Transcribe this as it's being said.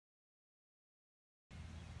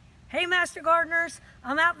Hey Master Gardeners,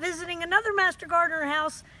 I'm out visiting another Master Gardener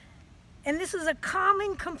house, and this is a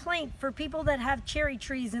common complaint for people that have cherry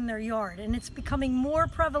trees in their yard, and it's becoming more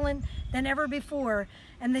prevalent than ever before,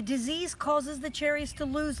 and the disease causes the cherries to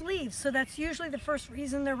lose leaves, so that's usually the first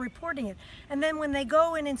reason they're reporting it. And then when they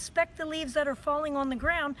go and inspect the leaves that are falling on the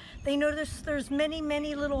ground, they notice there's many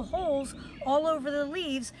little holes all over the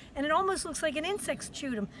leaves, and it almost looks like an insect's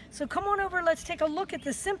chewed them. So come on over, let's take a look at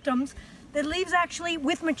the symptoms. The leaves actually,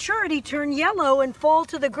 with maturity, turn yellow and fall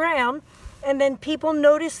to the ground, and then people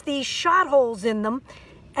notice these shot holes in them,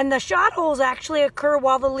 and the shot holes actually occur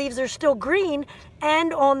while the leaves are still green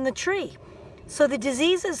and on the tree. So the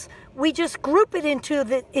disease is, we just group it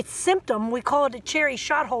into its symptom. We call it a cherry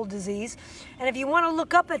shot hole disease. And if you want to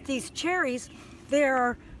look up at these cherries,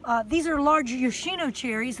 these are large Yoshino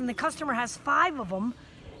cherries, and the customer has 5 of them.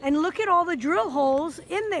 And look at all the drill holes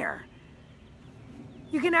in there.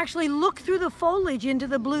 You can actually look through the foliage into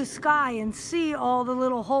the blue sky and see all the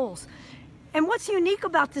little holes. And what's unique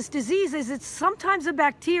about this disease is it's sometimes a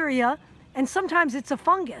bacteria and sometimes it's a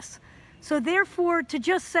fungus. So therefore, to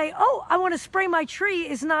just say, oh, I want to spray my tree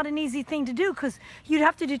is not an easy thing to do, because you'd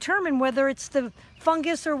have to determine whether it's the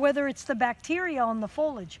fungus or whether it's the bacteria on the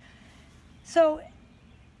foliage. So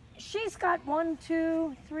she's got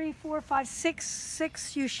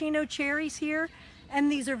 6 Yoshino cherries here. And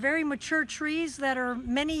these are very mature trees that are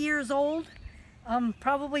many years old,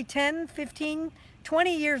 probably 10, 15,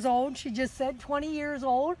 20 years old. She just said 20 years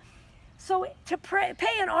old. So to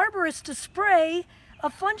pay an arborist to spray a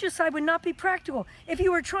fungicide would not be practical. If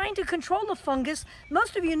you were trying to control the fungus,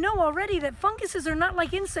 most of you know already that funguses are not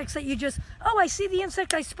like insects that you just, oh, I see the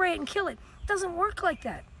insect, I spray it and kill it. It doesn't work like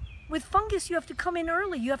that. With fungus, you have to come in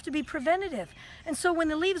early. You have to be preventative. And so when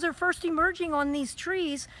the leaves are first emerging on these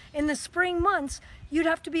trees in the spring months, you'd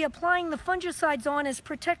have to be applying the fungicides on as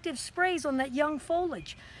protective sprays on that young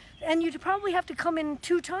foliage. And you'd probably have to come in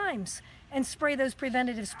 2 times and spray those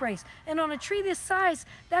preventative sprays. And on a tree this size,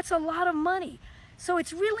 that's a lot of money. So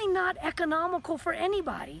it's really not economical for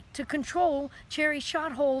anybody to control cherry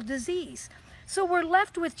shot hole disease. So we're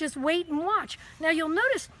left with just wait and watch. Now you'll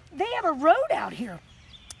notice they have a road out here.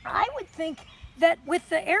 I would think that with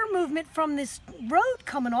the air movement from this road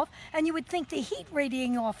coming off, and you would think the heat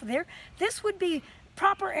radiating off of there, this would be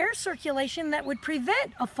proper air circulation that would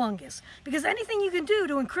prevent a fungus. Because anything you can do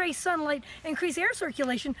to increase sunlight, increase air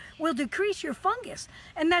circulation, will decrease your fungus.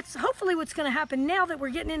 And that's hopefully what's going to happen now that we're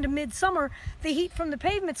getting into midsummer. The heat from the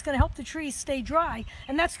pavement's going to help the trees stay dry,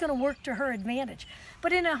 and that's going to work to her advantage.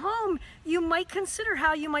 But in a home, you might consider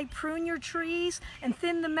how you might prune your trees and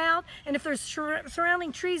thin them out. And if there's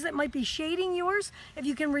surrounding trees that might be shading yours, if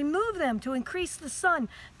you can remove them to increase the sun,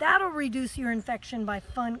 that'll reduce your infection by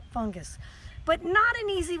fungus. But not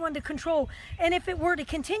an easy one to control. And if it were to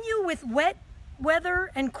continue with wet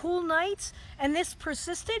weather and cool nights, and this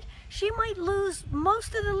persisted, she might lose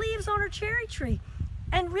most of the leaves on her cherry tree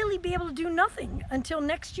and really be able to do nothing until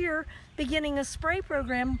next year, beginning a spray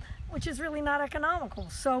program, which is really not economical.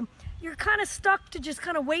 So you're kind of stuck to just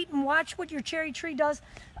kind of wait and watch what your cherry tree does.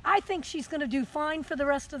 I think she's going to do fine for the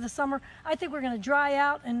rest of the summer. I think we're going to dry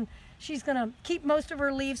out, and she's going to keep most of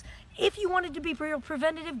her leaves. If you wanted to be real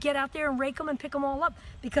preventative, get out there and rake them and pick them all up,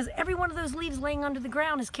 because every one of those leaves laying under the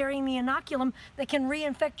ground is carrying the inoculum that can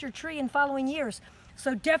reinfect your tree in following years.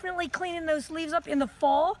 So definitely cleaning those leaves up in the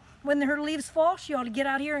fall. When her leaves fall, she ought to get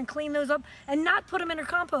out here and clean those up and not put them in her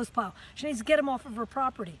compost pile. She needs to get them off of her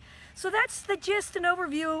property. So that's the gist and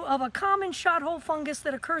overview of a common shot hole fungus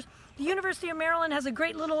that occurs. The University of Maryland has a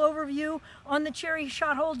great little overview on the cherry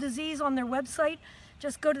shot hole disease on their website.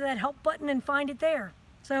 Just go to that help button and find it there.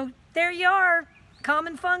 So there you are,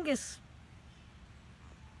 common fungus.